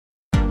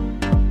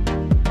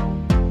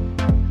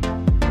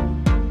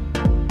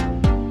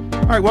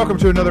All right, welcome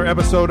to another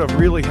episode of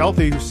Really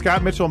Healthy.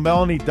 Scott Mitchell,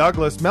 Melanie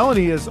Douglas.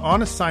 Melanie is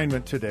on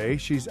assignment today.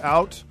 She's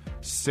out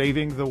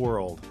saving the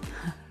world.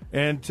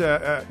 And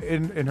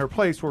in her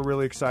place, we're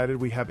really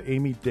excited. We have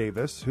Amy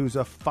Davis, who's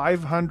a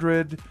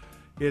 500,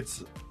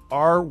 it's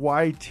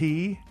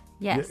RYT.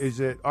 Yes. Is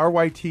it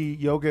RYT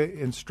yoga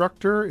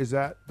instructor? Is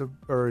that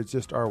or it's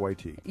just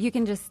RYT? You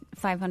can just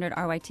 500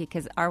 RYT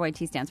because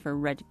RYT stands for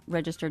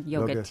Registered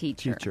Yoga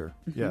Teacher.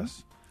 Mm-hmm.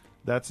 Yes.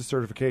 That's a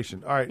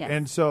certification. All right. Yes.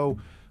 And so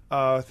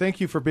thank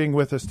you for being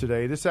with us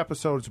today. This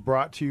episode is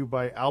brought to you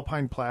by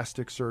Alpine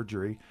Plastic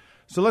Surgery.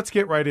 So let's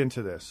get right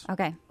into this.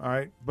 Okay. All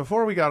right.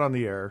 Before we got on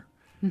the air,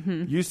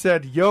 you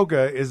said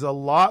yoga is a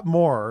lot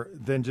more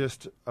than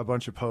just a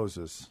bunch of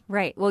poses.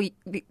 Right. Well,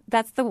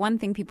 that's the one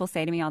thing people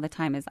say to me all the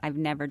time is I've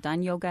never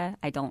done yoga.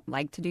 I don't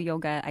like to do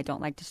yoga. I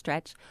don't like to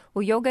stretch.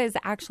 Well, yoga is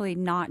actually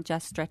not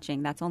just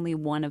stretching. That's only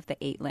one of the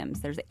 8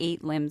 limbs. There's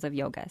 8 limbs of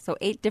yoga. So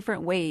 8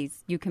 different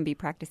ways you can be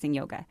practicing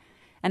yoga.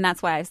 And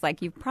that's why I was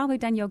like, you've probably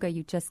done yoga,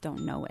 you just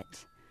don't know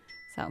it.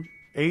 So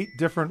 8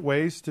 different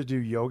ways to do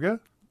yoga?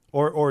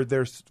 Or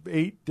there's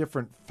 8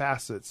 different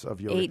facets of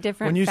yoga. 8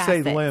 different When you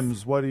facets. say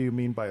limbs, what do you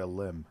mean by a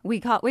limb? We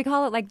call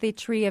it like the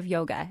tree of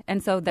yoga.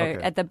 And so Okay.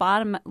 at the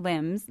bottom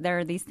limbs, there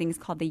are these things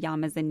called the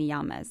yamas and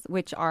niyamas,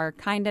 which are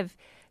kind of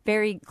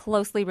very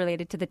closely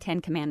related to the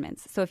 10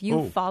 Commandments. So if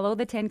you follow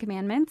the 10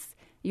 Commandments,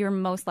 you're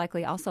most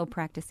likely also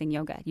practicing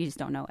yoga. You just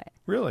don't know it.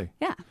 Really?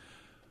 Yeah.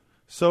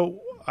 So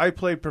I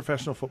played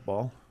professional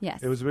football.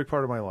 Yes. It was a big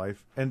part of my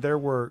life. And there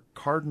were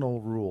cardinal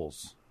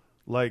rules.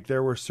 Like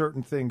there were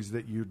certain things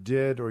that you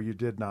did or you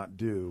did not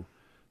do.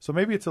 So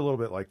maybe it's a little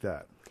bit like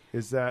that.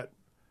 Is that...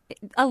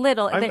 A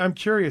little. I'm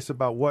curious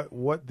about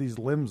what these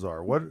limbs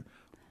are. What,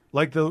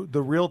 like the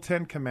real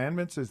 10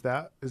 Commandments, is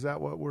that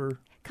what we're...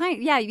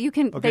 Yeah, you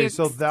can... Okay,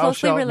 so thou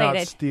closely shalt related.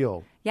 not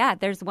steal. Yeah,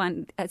 there's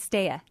one,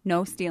 steya,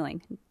 no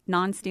stealing,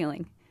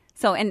 non-stealing.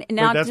 So, and Wait,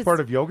 now that's part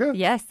of yoga?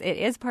 Yes, it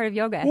is part of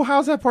yoga. Well,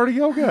 how's that part of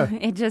yoga?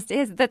 It just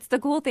is. That's the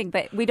cool thing.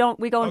 But we go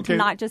into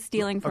not just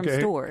stealing from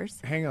stores.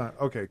 Hang on.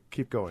 Okay,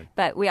 keep going.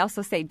 But we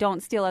also say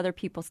don't steal other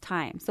people's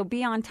time. So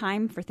be on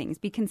time for things.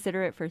 Be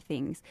considerate for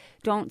things.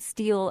 Don't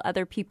steal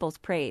other people's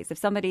praise. If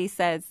somebody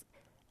says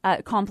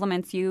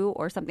compliments you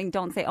or something,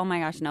 don't say, "Oh my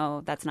gosh, no,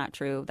 that's not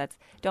true."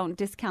 Don't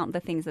discount the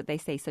things that they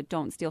say. So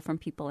don't steal from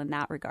people in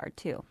that regard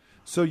too.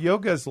 So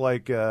yoga is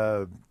like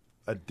a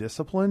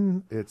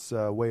discipline. It's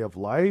a way of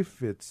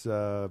life. It's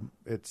Yeah,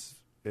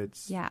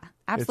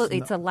 absolutely.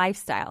 It's a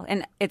lifestyle,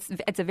 and it's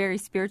a very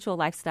spiritual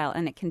lifestyle,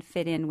 and it can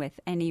fit in with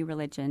any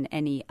religion,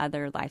 any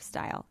other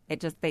lifestyle.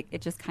 It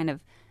just kind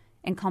of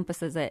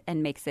encompasses it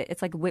and makes it.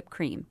 It's like whipped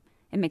cream.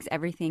 It makes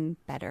everything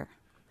better.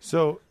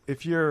 So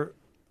if you're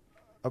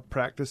a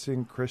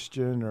practicing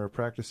Christian or a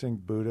practicing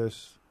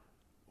Buddhist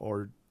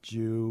or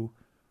Jew,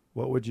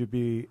 what would you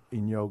be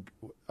in yoga?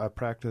 A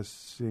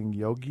practicing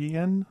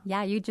yogian?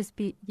 Yeah, you're just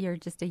a yogi. You're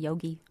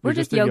We're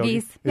just a yogi.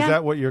 yogis. Is Yeah.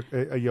 that what you're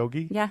a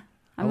yogi? Yeah,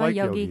 I I'm like a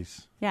yogi.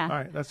 yogis. Yeah. All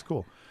right, that's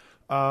cool.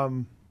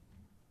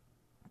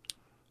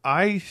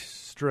 I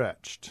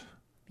stretched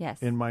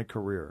Yes. in my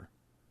career.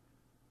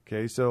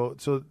 Okay, so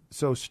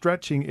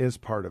stretching is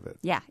part of it.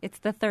 Yeah, it's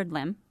the third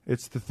limb.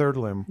 It's the third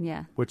limb.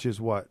 Yeah. Which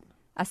is what?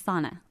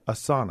 Asana.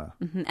 Asana.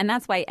 Mhm. And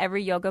that's why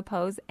every yoga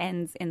pose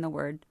ends in the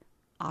word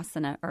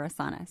asana or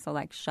asana. So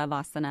like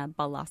shavasana,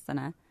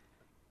 balasana.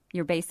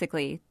 You're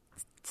basically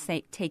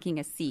taking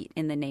a seat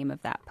in the name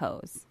of that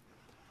pose.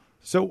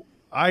 So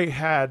I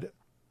had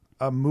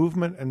a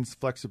movement and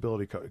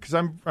flexibility coach because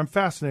I'm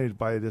fascinated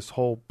by this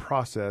whole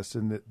process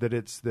and that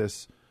it's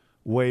this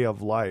way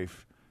of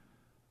life.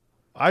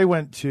 I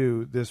went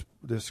to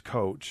this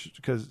coach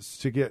because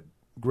to get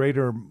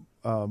greater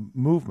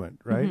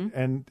movement, right?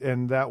 Mm-hmm.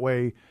 And that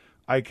way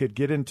I could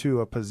get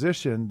into a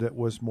position that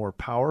was more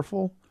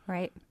powerful,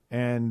 Right.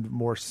 and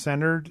more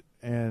centered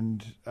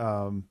and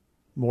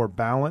more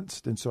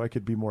balanced, and so I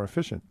could be more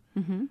efficient.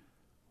 Mm-hmm.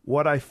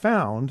 What I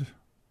found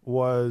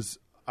was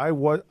I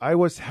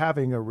was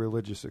having a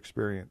religious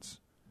experience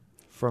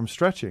from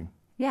stretching.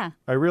 Yeah.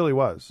 I really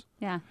was,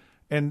 Yeah.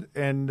 and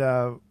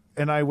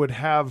I would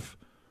have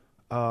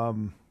I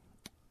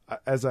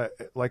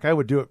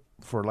would do it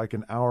for like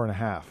an hour and a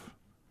half,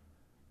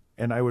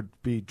 and I would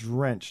be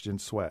drenched in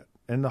sweat.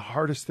 And the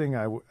hardest thing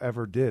I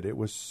ever did, it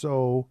was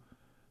so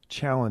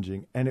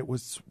challenging, and it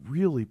was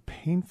really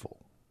painful.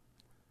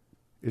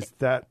 Is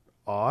that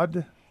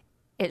odd?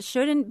 It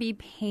shouldn't be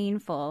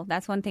painful.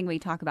 That's one thing we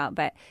talk about.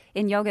 But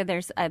in yoga,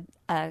 there's a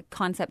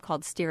concept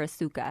called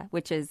sthira-sukha,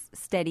 which is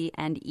steady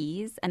and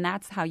ease. And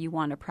that's how you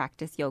want to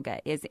practice yoga,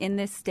 is in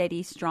this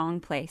steady, strong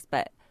place,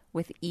 but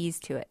with ease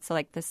to it. So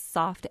like the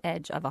soft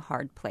edge of a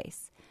hard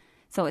place.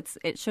 So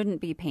it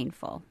shouldn't be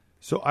painful.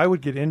 So I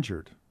would get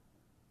injured.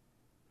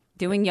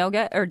 Doing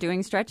yoga or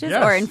doing stretches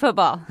Yes. or in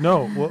football?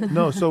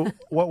 No. So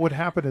what would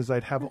happen is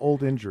I'd have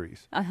old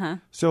injuries. Uh-huh.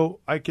 So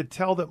I could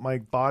tell that my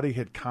body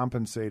had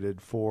compensated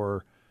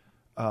for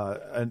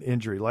an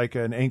injury, like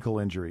an ankle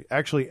injury.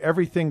 Actually,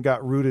 everything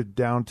got rooted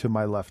down to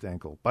my left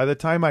ankle by the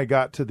time I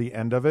got to the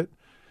end of it.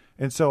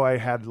 And so I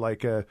had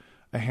like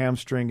a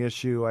hamstring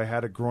issue. I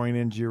had a groin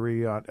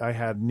injury. I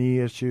had knee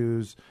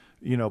issues,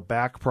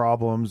 back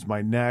problems,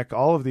 my neck,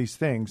 all of these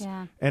things.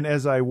 Yeah. And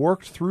as I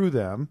worked through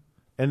them,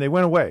 and they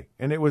went away,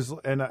 and it was,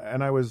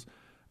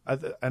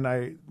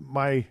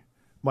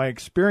 my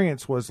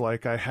experience was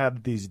like I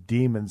had these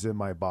demons in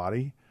my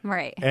body.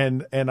 Right.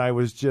 And I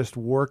was just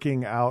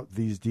working out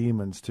these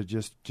demons to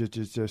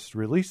just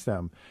release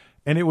them.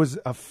 And it was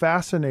a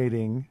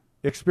fascinating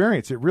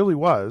experience. It really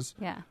was.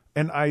 Yeah.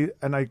 And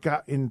I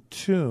got in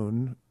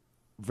tune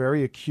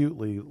very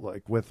acutely,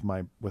 like with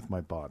my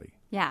body.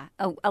 Yeah.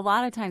 A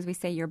lot of times we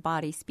say your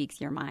body speaks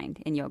your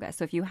mind in yoga.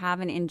 So if you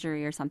have an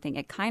injury or something,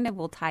 it kind of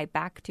will tie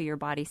back to your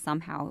body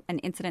somehow, an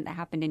incident that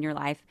happened in your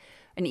life,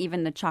 and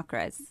even the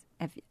chakras.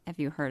 Have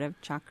you heard of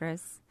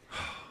chakras?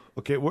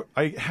 Okay,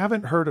 I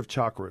haven't heard of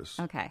chakras.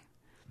 Okay.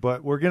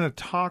 But we're going to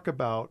talk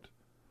about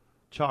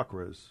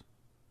chakras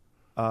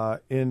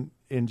in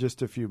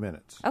just a few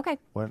minutes. Okay.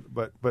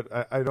 But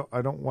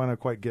I don't want to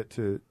quite get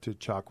to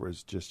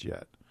chakras just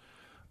yet.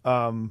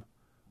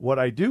 What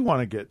I do want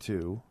to get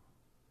to,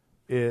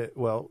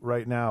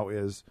 right now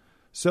is,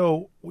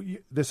 so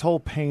this whole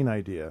pain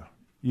idea.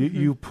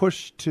 You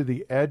push to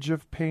the edge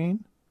of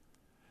pain,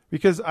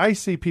 because I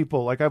see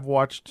people, like I've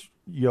watched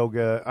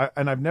yoga,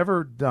 and I've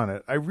never done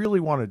it. I really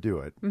want to do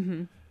it.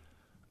 Mm-hmm.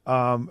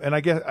 And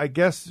I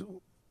guess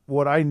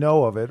what I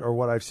know of it, or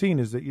what I've seen,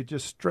 is that you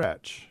just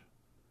stretch.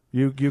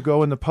 You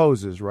go in the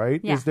poses,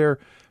 right? Yeah. Is there,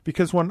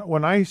 because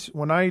when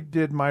I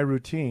did my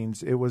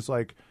routines, it was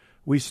like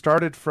we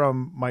started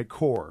from my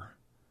core.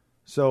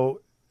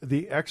 So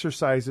the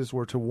exercises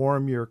were to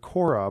warm your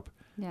core up,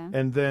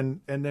 and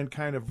then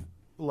kind of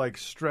like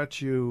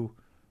stretch you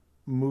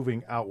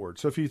moving outward.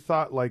 So if you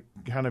thought like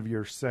kind of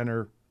your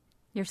center,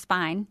 your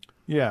spine.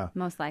 Yeah.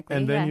 Most likely.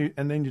 And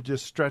then you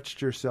just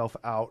stretched yourself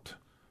out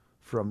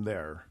from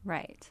there.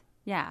 Right.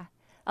 Yeah.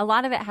 A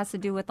lot of it has to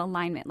do with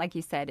alignment. Like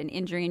you said, an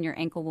injury in your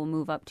ankle will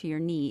move up to your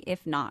knee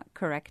if not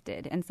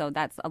corrected. And so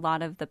that's a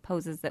lot of the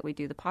poses that we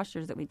do, the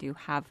postures that we do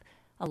have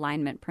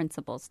alignment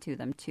principles to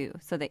them too,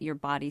 so that your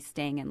body's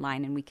staying in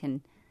line and we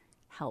can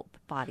help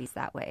bodies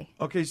that way.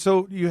 Okay,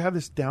 so you have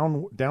this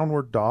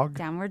downward dog?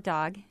 Downward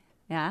dog.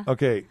 Yeah.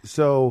 Okay,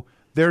 so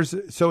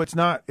it's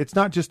not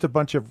just a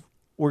bunch of,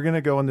 we're going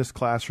to go in this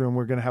classroom,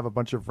 we're going to have a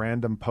bunch of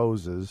random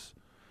poses.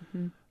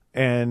 Mm-hmm.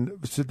 And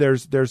so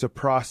there's a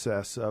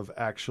process of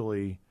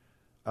actually,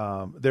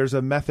 there's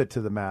a method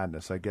to the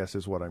madness, I guess,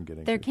 is what I'm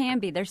getting. There can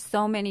be. There's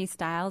so many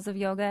styles of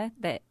yoga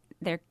that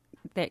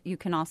you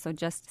can also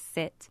just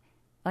sit,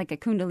 like a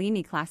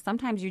Kundalini class.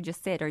 Sometimes you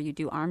just sit, or you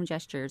do arm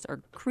gestures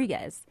or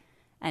kriyas,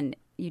 and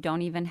you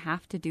don't even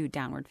have to do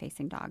downward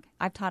facing dog.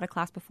 I've taught a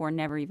class before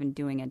never even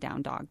doing a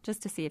down dog,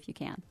 just to see if you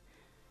can.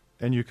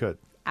 And you could.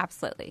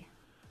 Absolutely.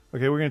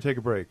 Okay, we're going to take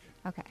a break.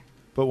 Okay.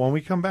 But when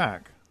we come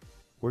back,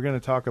 we're going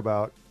to talk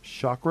about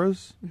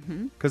chakras,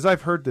 because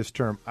I've heard this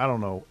term. I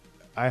don't know.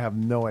 I have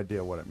no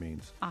idea what it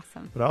means.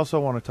 Awesome. But I also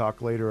want to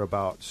talk later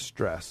about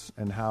stress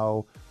and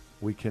how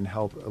we can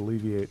help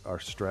alleviate our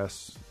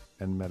stress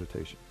and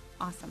meditation.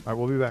 Awesome. All right,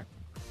 we'll be back.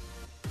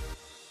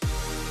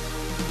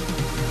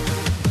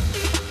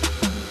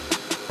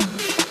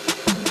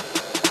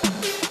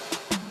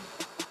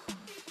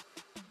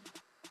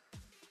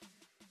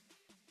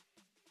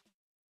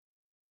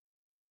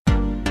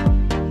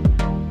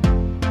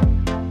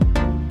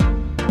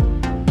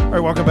 All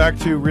right, welcome back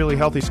to Really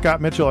Healthy.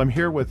 Scott Mitchell. I'm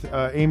here with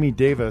Amy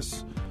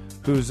Davis,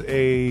 who's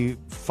a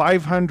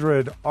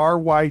 500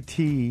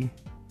 RYT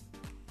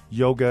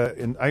yoga,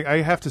 and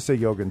I have to say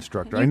yoga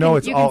instructor. I know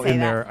it's all in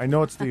there. I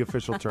know it's the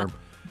official term.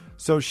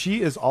 So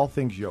she is all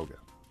things yoga.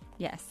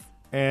 Yes.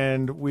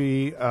 And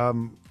we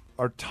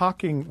are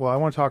talking, well, I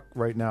want to talk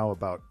right now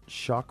about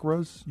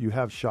chakras. You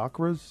have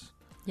chakras?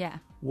 Yeah.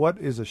 What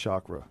is a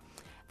chakra?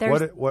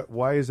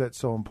 Why is that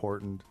so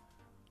important?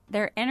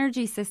 They're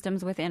energy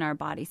systems within our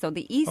body. So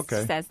the East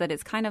says that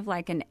it's kind of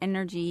like an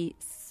energy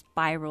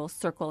spiral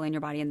circle in your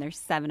body, and there's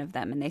 7 of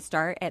them. And they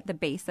start at the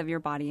base of your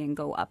body and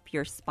go up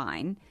your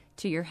spine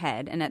to your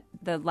head. And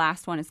the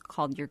last one is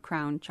called your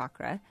crown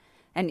chakra.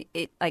 And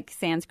it, like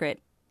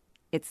Sanskrit,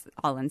 it's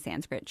all in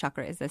Sanskrit.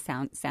 Chakra is a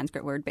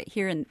Sanskrit word. But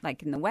here in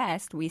the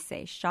West, we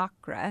say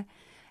chakra.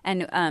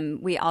 And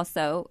we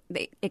also,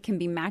 it can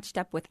be matched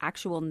up with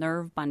actual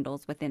nerve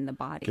bundles within the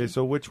body. Okay,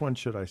 so which one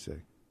should I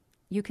say?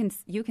 You can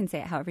say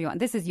it however you want.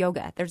 This is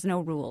yoga. There's no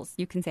rules.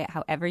 You can say it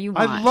however you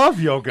want. I love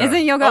yoga.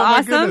 Isn't yoga Oh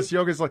awesome? my goodness,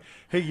 yoga's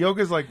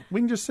like we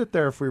can just sit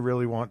there if we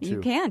really want to. You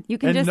can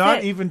and just not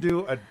sit. Even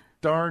do a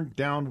darn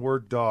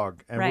downward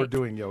dog, and we're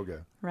doing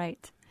yoga.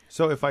 Right.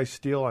 So if I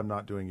steal, I'm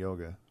not doing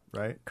yoga,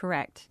 right?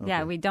 Correct. Okay.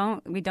 Yeah, we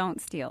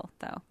don't steal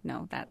though.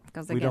 No, that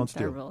goes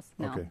against our rules.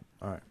 No. Okay.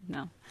 All right.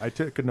 No. I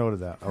took a note of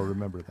that. I'll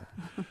remember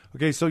that.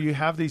 Okay, so you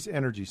have these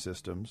energy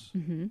systems,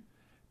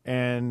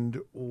 and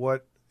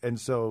what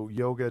so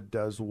yoga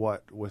does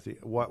what with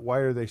why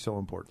are they so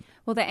important?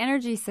 Well, the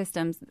energy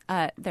systems,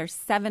 there's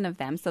 7 of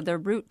them. So the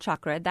root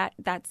chakra,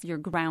 that's your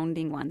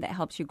grounding one that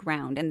helps you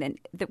ground. And then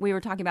we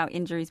were talking about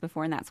injuries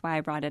before, and that's why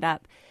I brought it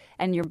up.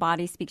 And your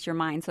body speaks your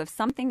mind. So if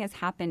something has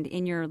happened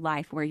in your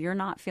life where you're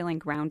not feeling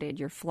grounded,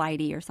 you're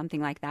flighty or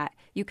something like that,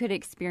 you could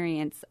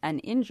experience an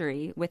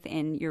injury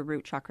within your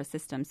root chakra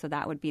system. So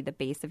that would be the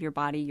base of your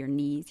body, your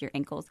knees, your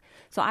ankles.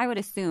 So I would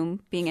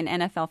assume, being an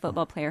NFL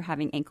football player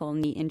having ankle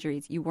and knee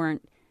injuries, you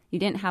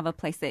didn't have a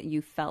place that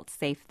you felt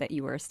safe, that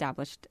you were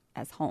established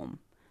as home,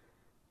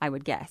 I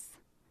would guess.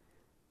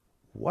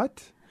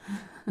 What?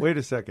 Wait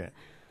a second.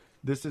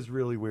 This is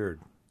really weird.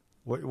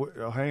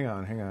 Hang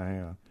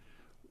on.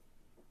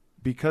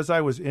 Because I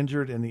was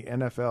injured in the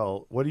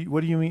NFL, what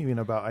do you mean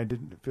about I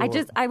didn't feel...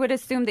 I would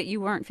assume that you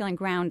weren't feeling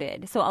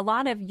grounded. So a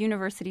lot of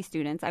university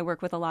students, I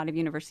work with a lot of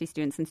university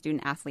students and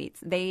student athletes,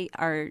 they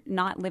are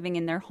not living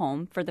in their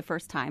home for the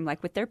first time,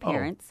 like with their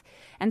parents.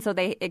 And so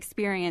they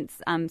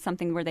experience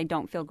something where they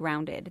don't feel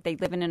grounded. They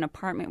live in an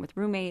apartment with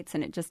roommates,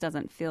 and it just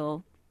doesn't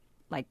feel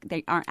like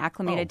they aren't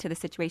acclimated to the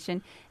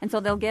situation. And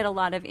so they'll get a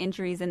lot of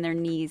injuries in their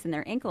knees and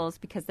their ankles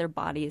because their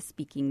body is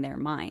speaking their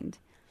mind.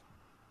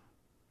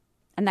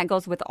 And that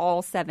goes with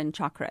all 7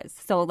 chakras.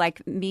 So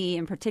like me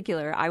in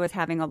particular, I was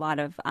having a lot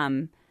of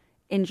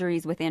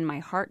injuries within my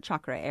heart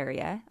chakra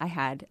area. I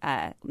had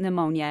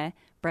pneumonia,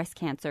 breast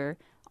cancer,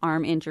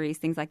 arm injuries,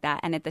 things like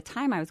that. And at the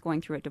time I was going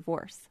through a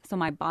divorce. So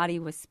my body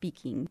was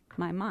speaking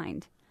my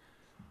mind.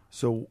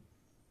 So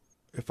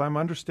if I'm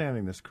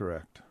understanding this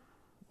correct,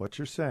 what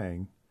you're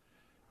saying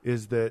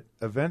is that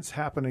events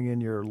happening in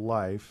your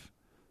life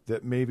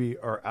that maybe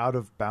are out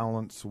of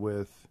balance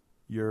with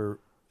your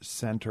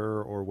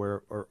center or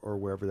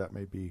wherever that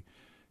may be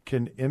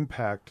can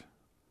impact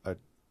a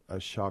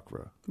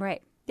chakra.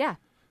 Right. Yeah.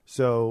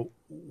 So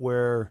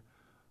where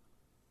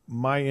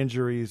my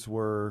injuries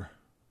were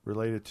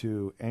related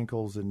to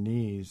ankles and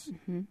knees,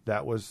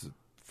 that was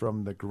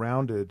from the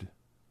grounded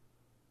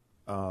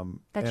that's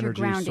energy your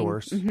grounding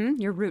source.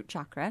 Your root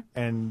chakra.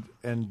 And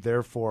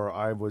therefore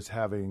I was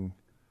having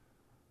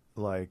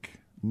like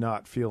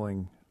not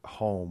feeling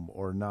home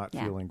or not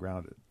feeling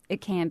grounded. It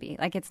can be.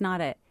 Like it's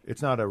not a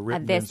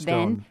written this in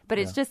stone. then, but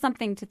it's just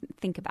something to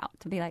think about,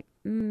 to be like,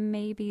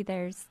 maybe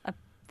there's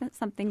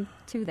something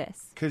to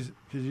this. Because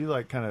you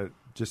like kind of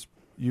just,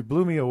 you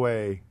blew me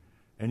away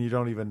and you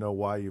don't even know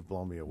why you've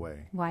blown me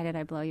away. Why did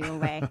I blow you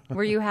away?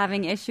 Were you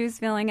having issues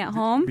feeling at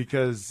home?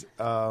 Because,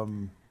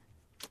 Wow.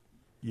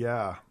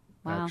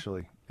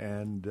 actually.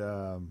 And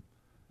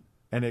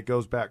it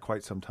goes back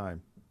quite some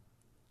time.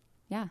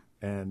 Yeah.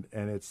 And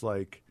it's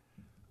like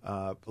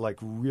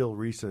real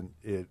recent,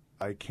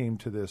 I came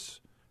to this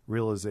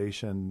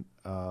realization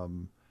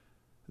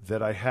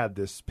that I had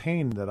this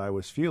pain that I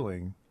was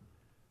feeling,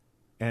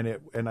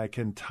 and I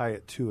can tie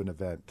it to an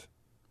event.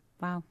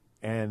 Wow.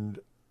 And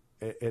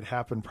it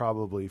happened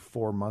probably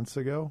 4 months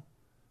ago,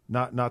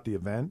 not the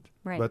event,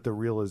 right, but the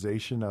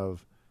realization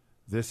of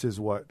this is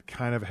what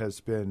kind of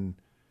has been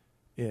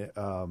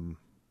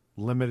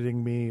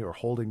limiting me or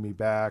holding me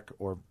back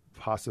or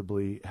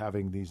possibly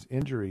having these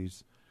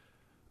injuries.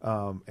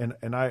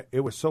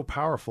 It was so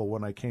powerful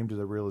when I came to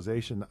the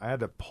realization that I had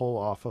to pull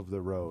off of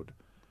the road.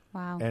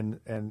 Wow.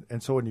 And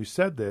so when you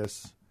said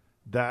this,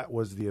 that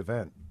was the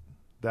event.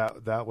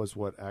 That was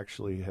what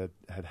actually had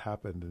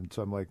happened. And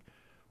so I'm like,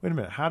 wait a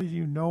minute, how do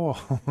you know?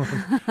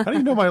 How do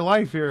you know my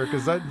life here?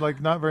 Because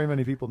not very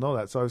many people know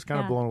that. So I was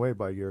kind of blown away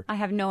by I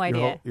have no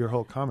idea. Your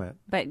whole comment.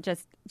 But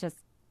just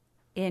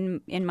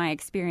in my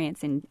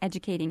experience in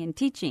educating and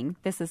teaching,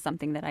 this is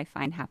something that I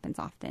find happens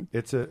often.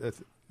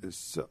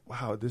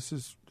 Wow, this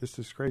is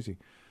crazy.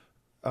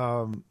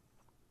 So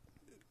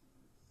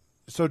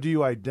do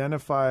you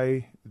identify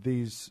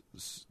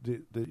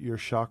your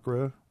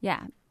chakra?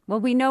 Yeah. Well,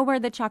 we know where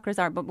the chakras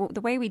are, but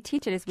the way we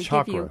teach it is we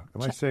chakra. give you...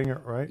 Am I saying it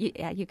right?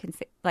 Yeah, you can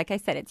say... Like I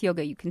said, it's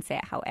yoga. You can say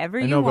it however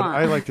you want. want. But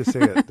I like to say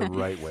it the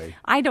right way.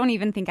 I don't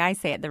even think I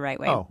say it the right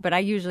way, but I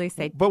usually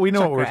say But we know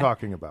chakra. what we're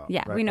talking about.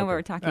 Yeah, right? we know what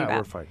we're talking about.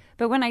 We're fine.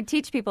 But when I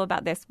teach people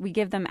about this, we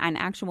give them an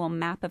actual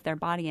map of their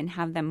body and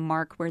have them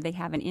mark where they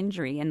have an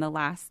injury in the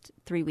last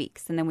 3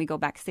 weeks. And then we go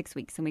back 6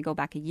 weeks and we go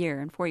back a year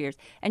and 4 years.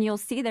 And you'll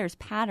see there's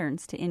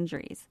patterns to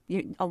injuries.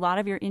 A lot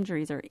of your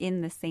injuries are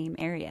in the same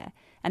area.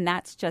 And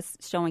that's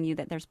just showing you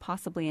that there's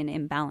possibly an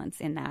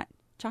imbalance in that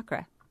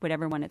chakra,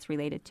 whatever one it's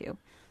related to.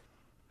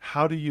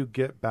 How do you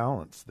get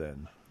balance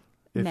then?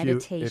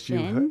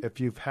 Meditation. If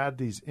you've had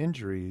these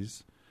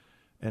injuries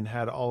and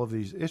had all of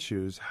these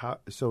issues,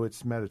 so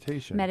it's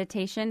meditation.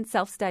 Meditation,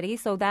 self-study.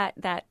 So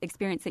that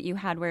experience that you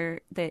had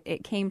where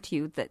it came to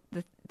you,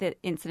 the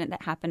incident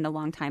that happened a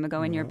long time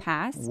ago in your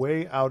past.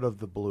 Way out of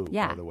the blue,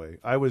 by the way.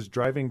 I was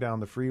driving down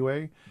the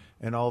freeway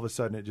and all of a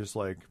sudden it just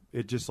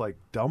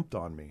dumped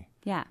on me.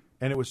 Yeah.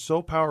 And it was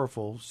so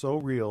powerful, so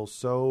real,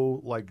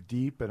 so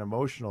deep and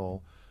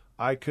emotional,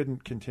 I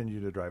couldn't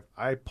continue to drive.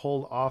 I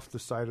pulled off the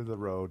side of the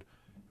road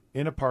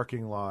in a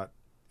parking lot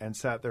and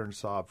sat there and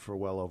sobbed for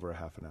well over a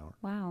half an hour.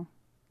 Wow.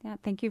 Yeah,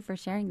 thank you for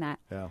sharing that.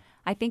 Yeah.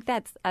 I think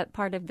that's a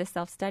part of the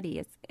self-study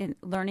is in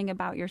learning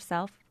about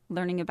yourself,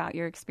 learning about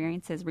your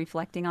experiences,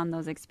 reflecting on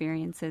those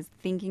experiences,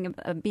 thinking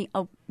of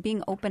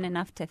being open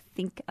enough to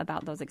think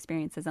about those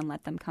experiences and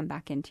let them come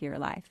back into your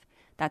life.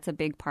 That's a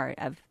big part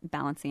of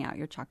balancing out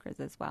your chakras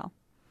as well.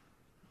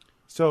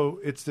 So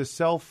it's the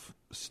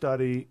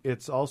self-study.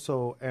 It's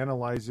also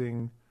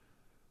analyzing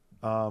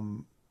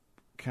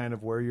kind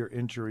of where your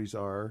injuries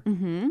are.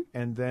 Mm-hmm.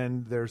 And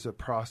then there's a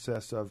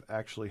process of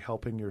actually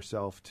helping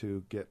yourself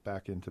to get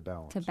back into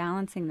balance. To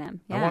balancing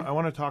them, yeah. I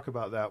want to talk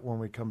about that when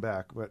we come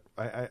back. But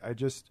I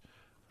just,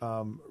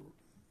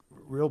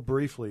 real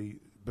briefly,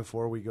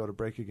 before we go to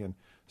break again.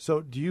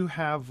 So do you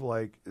have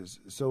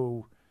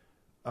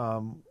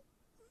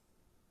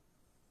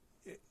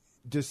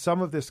does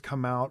some of this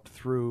come out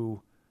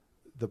through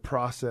the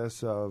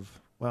process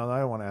of, well, I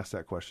don't want to ask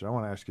that question. I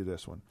want to ask you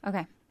this one.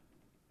 Okay.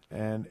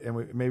 And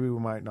maybe we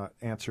might not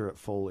answer it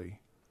fully.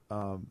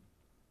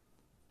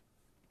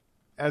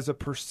 As a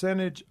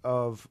percentage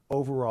of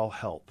overall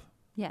health,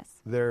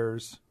 Yes.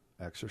 there's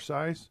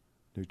exercise,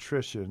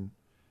 nutrition,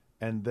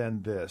 and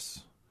then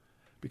this.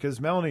 Because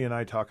Melanie and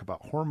I talk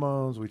about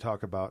hormones, we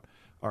talk about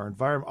our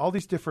environment, all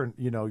these different,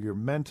 your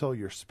mental,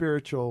 your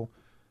spiritual.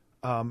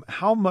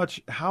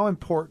 How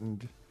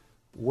important,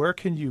 where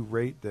can you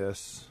rate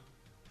this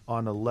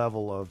on a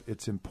level of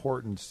its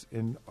importance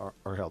in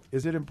our health?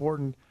 Is it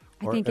important?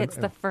 I think it's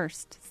the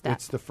first step.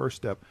 It's the first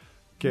step.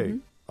 Okay. Mm-hmm.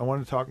 I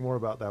want to talk more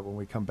about that when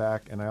we come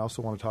back. And I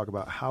also want to talk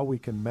about how we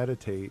can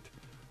meditate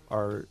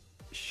our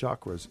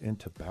chakras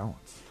into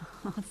balance.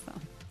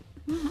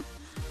 Awesome.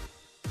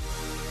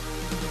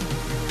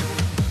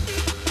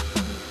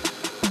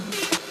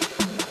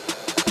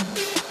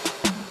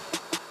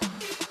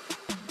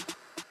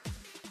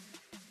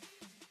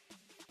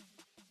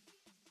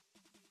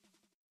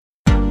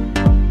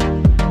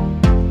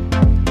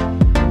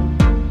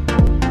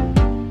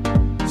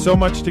 So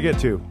much to get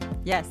to.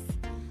 Yes.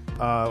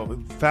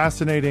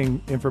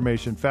 Fascinating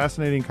information,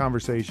 fascinating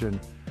conversation.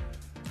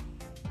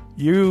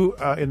 You,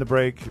 in the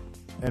break,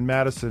 and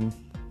Madison,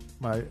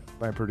 my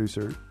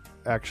producer,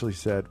 actually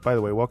said, by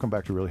the way, welcome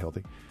back to Really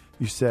Healthy.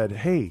 You said,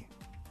 hey,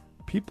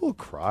 people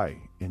cry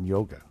in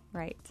yoga.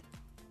 Right.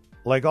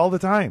 Like all the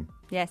time.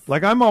 Yes.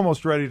 Like I'm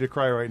almost ready to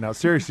cry right now.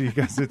 Seriously,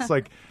 because it's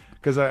like,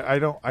 because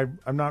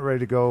I'm not ready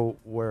to go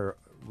where,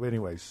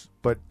 anyways.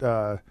 But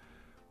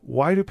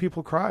why do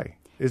people cry?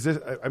 Is this?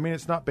 I mean,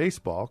 it's not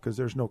baseball because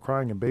there's no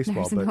crying in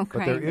baseball, but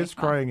there is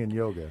crying in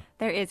yoga.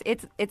 There is.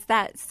 It's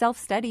that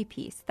self-study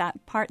piece,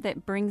 that part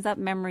that brings up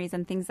memories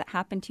and things that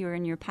happened to you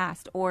in your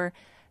past, or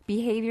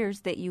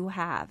behaviors that you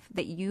have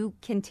that you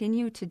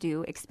continue to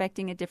do,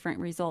 expecting a different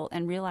result,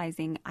 and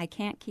realizing I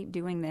can't keep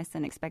doing this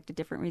and expect a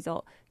different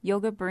result.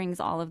 Yoga brings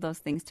all of those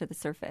things to the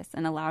surface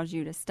and allows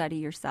you to study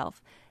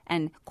yourself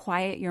and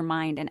quiet your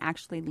mind and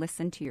actually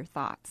listen to your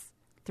thoughts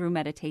through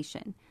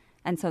meditation.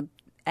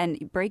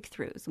 And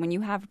breakthroughs, when you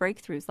have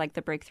breakthroughs like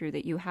the breakthrough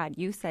that you had,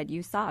 you said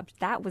you sobbed.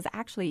 That was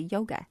actually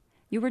yoga.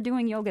 You were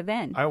doing yoga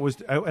then.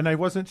 And I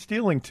wasn't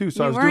stealing too.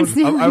 So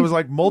I was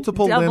like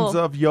multiple limbs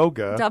of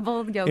yoga.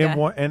 Double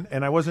yoga.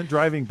 And I wasn't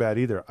driving bad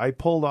either. I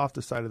pulled off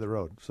the side of the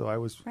road. So I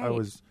was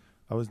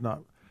not,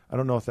 I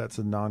don't know if that's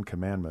a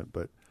non-commandment,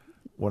 but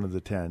one of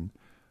the 10.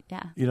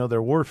 Yeah.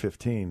 There were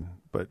 15,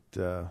 but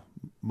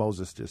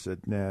Moses just said,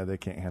 nah, they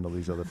can't handle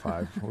these other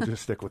 5. We'll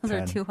just stick with 10.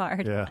 They're too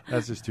hard. Yeah,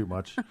 that's just too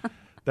much.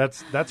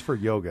 That's for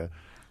yoga.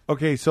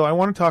 Okay, so I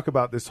want to talk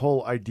about this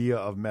whole idea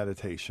of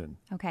meditation.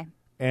 Okay.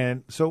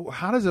 And so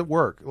how does it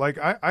work? Like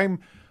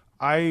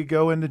I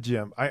go in the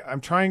gym. I'm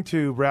trying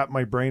to wrap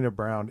my brain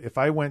around if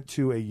I went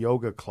to a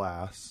yoga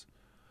class,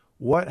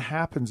 what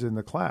happens in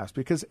the class?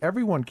 Because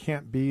everyone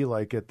can't be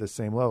like at the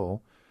same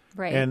level.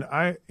 Right. And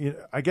I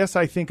guess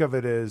I think of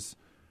it as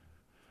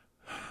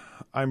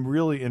I'm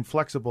really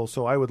inflexible,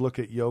 so I would look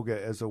at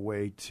yoga as a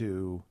way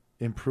to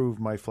improve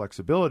my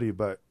flexibility.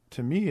 But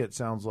to me, it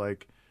sounds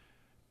like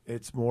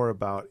it's more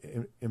about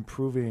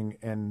improving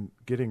and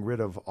getting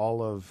rid of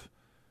all of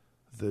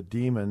the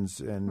demons.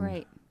 And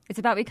right. It's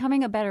about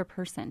becoming a better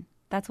person.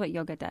 That's what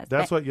yoga does.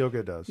 That's what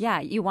yoga does. Yeah.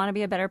 You want to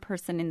be a better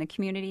person in the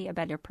community, a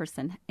better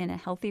person in a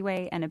healthy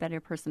way, and a better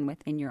person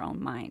within your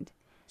own mind.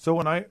 So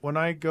when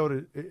I go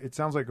to, it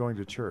sounds like going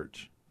to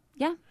church.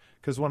 Yeah.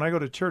 Because when I go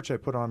to church, I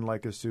put on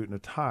like a suit and a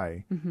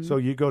tie. Mm-hmm. So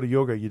you go to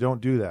yoga, you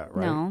don't do that,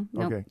 right? No.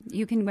 Okay.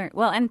 You can wear,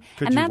 well, and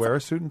could you wear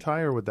a suit and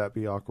tie, or would that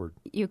be awkward?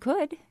 You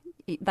could.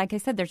 Like I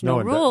said, there's no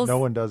rules. No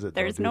one does it.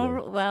 There's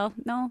no, well,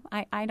 no,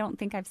 I don't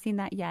think I've seen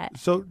that yet.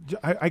 So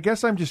I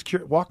guess I'm just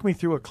curious. Walk me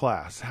through a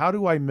class. How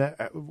do I,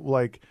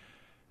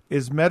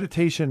 is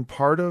meditation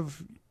part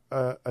of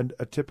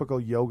a typical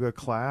yoga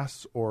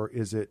class, or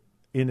is it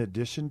in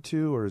addition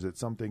to, or is it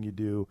something you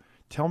do?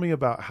 Tell me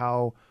about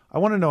how, I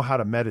want to know how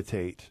to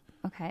meditate.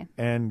 Okay.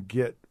 And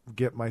get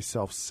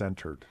myself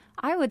centered.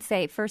 I would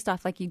say, first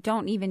off, like you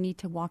don't even need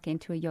to walk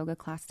into a yoga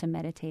class to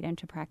meditate and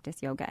to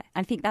practice yoga.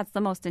 I think that's the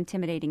most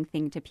intimidating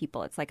thing to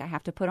people. It's like I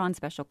have to put on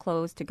special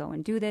clothes to go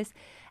and do this.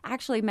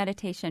 Actually,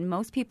 meditation,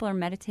 most people are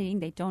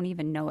meditating, they don't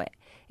even know it.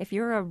 If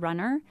you're a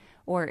runner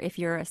or if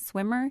you're a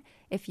swimmer,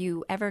 if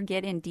you ever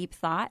get in deep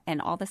thought and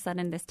all of a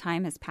sudden this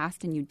time has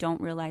passed and you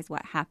don't realize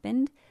what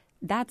happened,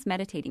 That's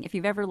meditating. If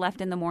you've ever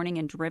left in the morning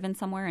and driven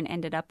somewhere and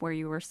ended up where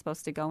you were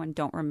supposed to go and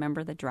don't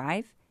remember the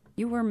drive,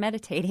 you were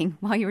meditating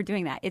while you were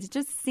doing that. It's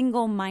just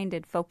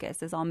single-minded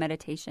focus is all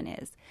meditation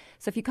is.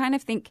 So if you kind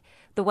of think,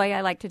 the way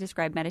I like to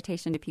describe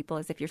meditation to people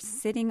is if you're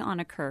sitting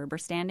on a curb or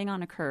standing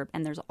on a curb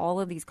and there's all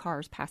of these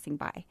cars passing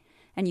by,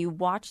 and you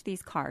watch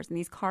these cars, and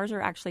these cars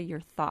are actually your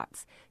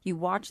thoughts. You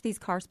watch these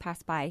cars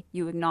pass by,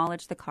 you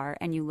acknowledge the car,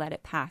 and you let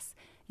it pass.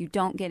 You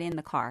don't get in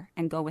the car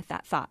and go with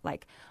that thought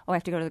like, oh, I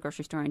have to go to the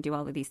grocery store and do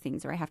all of these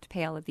things, or I have to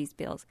pay all of these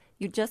bills.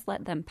 You just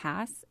let them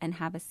pass and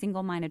have a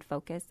single-minded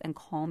focus and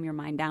calm your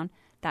mind down.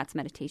 That's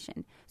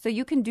meditation. So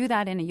you can do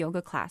that in a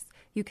yoga class.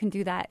 You can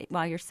do that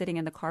while you're sitting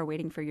in the car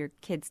waiting for your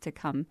kids to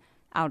come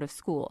out of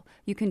school.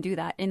 You can do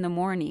that in the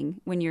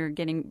morning when you're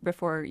getting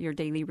before your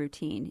daily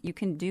routine. You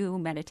can do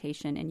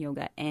meditation and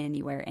yoga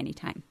anywhere,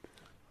 anytime.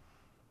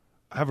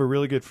 I have a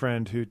really good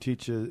friend who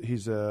teaches,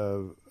 he's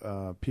a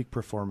peak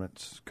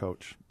performance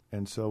coach.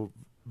 And so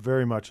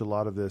very much a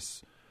lot of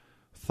this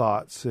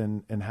thoughts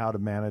and how to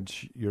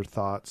manage your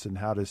thoughts and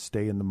how to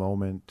stay in the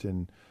moment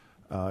and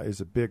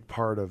is a big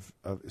part of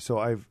so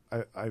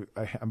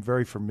I'm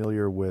very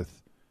familiar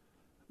with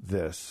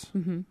this.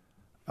 Mm-hmm.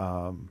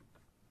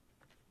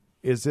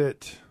 Is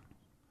that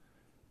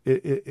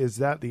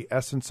the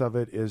essence of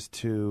it is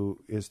to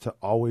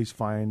always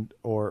find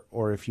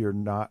or if you're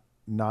not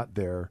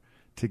there,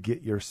 to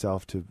get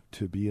yourself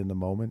to be in the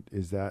moment?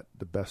 Is that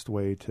the best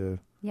way to?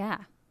 Yeah,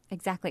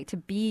 exactly. To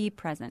be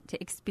present, to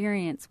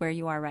experience where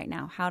you are right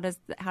now. How does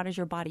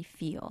your body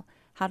feel?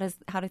 How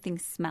do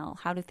things smell?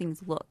 How do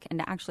things look? And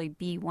to actually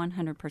be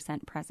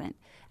 100% present.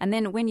 And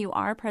then when you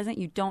are present,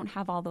 you don't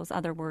have all those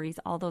other worries,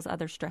 all those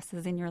other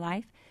stresses in your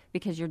life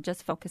because you're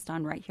just focused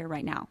on right here,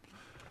 right now.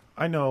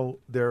 I know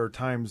there are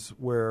times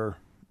where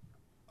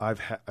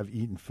I've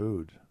eaten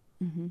food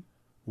mm-hmm.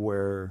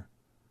 where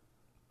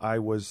I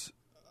was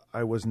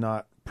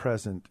not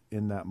present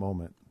in that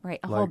moment. Right,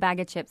 a whole bag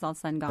of chips all of a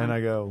sudden gone. And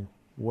I go,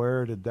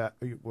 where did that?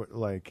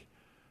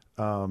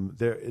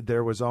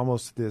 There was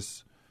almost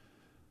this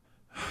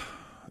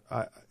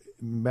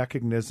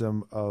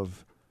mechanism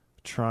of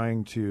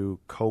trying to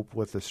cope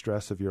with the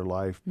stress of your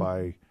life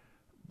by,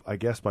 I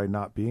guess, by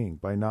not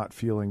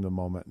feeling the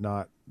moment,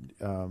 not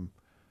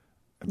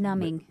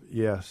numbing.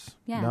 Yes,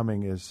 yeah.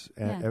 Numbing is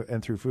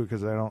and through food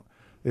because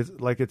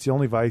it's the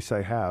only vice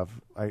I have.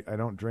 I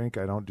don't drink,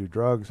 I don't do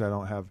drugs,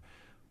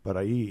 but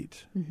I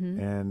eat, mm-hmm.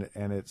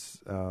 and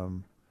it's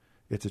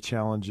a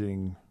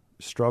challenging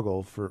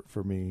struggle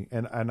for me,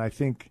 and I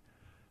think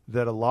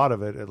that a lot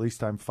of it, at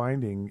least I'm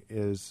finding,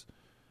 is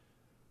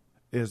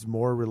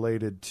more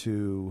related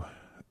to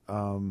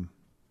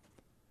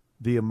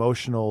the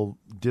emotional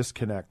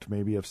disconnect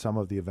maybe of some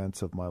of the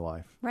events of my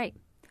life. Right.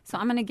 So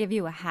I'm going to give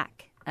you a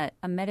hack,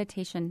 a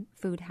meditation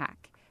food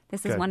hack.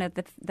 This is one of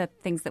the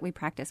things that we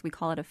practice. We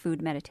call it a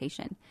food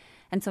meditation.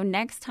 And so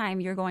next time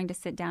you're going to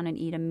sit down and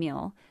eat a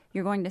meal,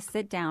 you're going to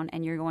sit down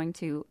and you're going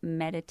to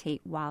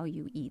meditate while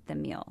you eat the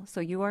meal. So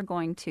you are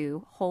going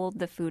to hold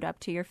the food up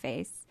to your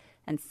face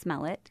and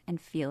smell it and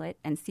feel it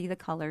and see the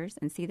colors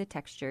and see the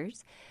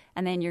textures.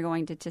 And then you're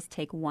going to just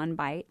take one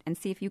bite and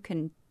see if you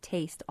can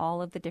taste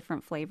all of the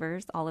different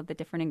flavors, all of the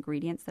different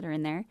ingredients that are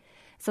in there.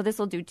 So this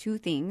will do two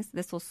things.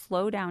 This will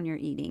slow down your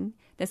eating.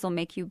 This will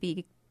make you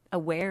be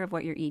aware of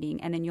what you're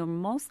eating. And then you'll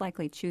most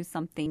likely choose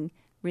something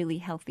really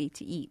healthy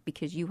to eat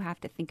because you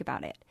have to think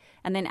about it.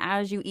 And then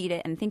as you eat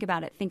it and think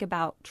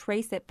about,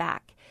 trace it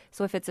back.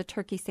 So if it's a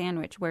turkey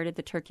sandwich, where did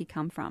the turkey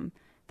come from?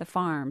 The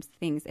farms,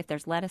 things. If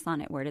there's lettuce on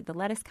it, where did the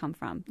lettuce come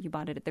from? You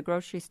bought it at the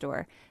grocery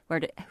store.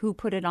 Who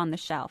put it on the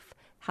shelf?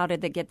 How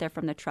did it get there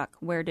from the truck?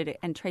 Where did it?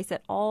 And trace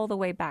it all the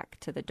way back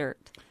to the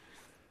dirt.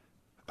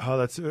 Oh,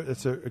 that's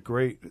a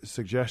great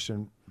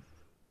suggestion.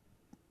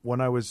 When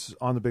I was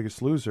on The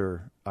Biggest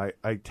Loser,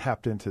 I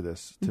tapped into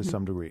this to mm-hmm.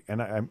 some degree,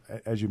 and I'm,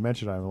 as you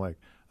mentioned, I'm like,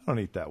 I don't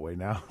eat that way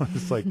now.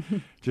 It's like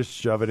just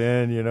shove it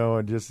in,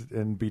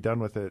 and be done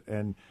with it.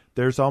 And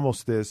there's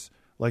almost this.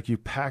 Like you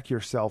pack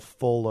yourself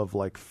full of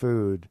like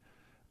food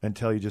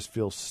until you just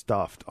feel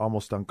stuffed,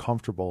 almost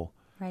uncomfortable.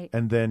 Right.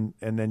 And then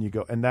you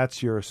go, and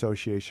that's your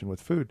association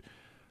with food.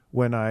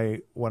 When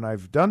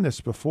I've done this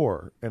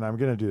before, and I'm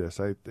going to do this,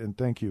 and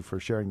thank you for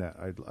sharing that.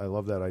 I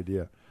love that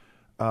idea.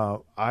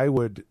 I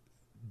would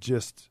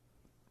just,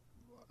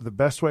 the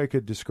best way I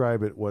could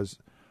describe it was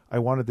I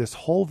wanted this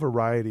whole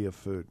variety of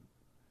food.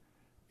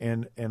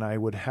 And I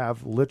would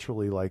have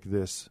literally like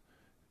this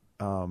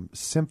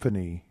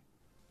symphony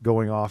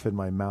going off in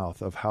my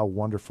mouth of how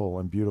wonderful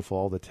and beautiful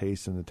all the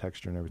taste and the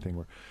texture and everything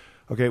were.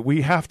 Okay,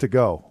 we have to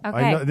go. Okay.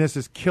 I know this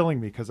is killing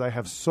me because I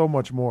have so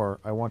much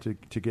more I want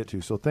to get to.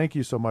 So thank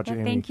you so much,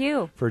 Amy. Thank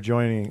you for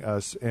joining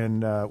us.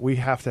 And we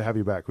have to have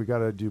you back. We got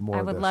to do more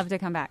of this. I would love to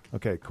come back.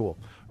 Okay, cool.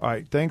 All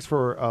right, thanks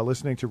for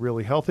listening to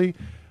Really Healthy.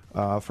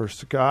 For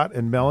Scott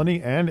and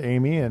Melanie and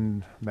Amy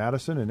and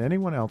Madison and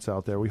anyone else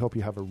out there, we hope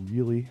you have a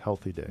really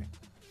healthy day.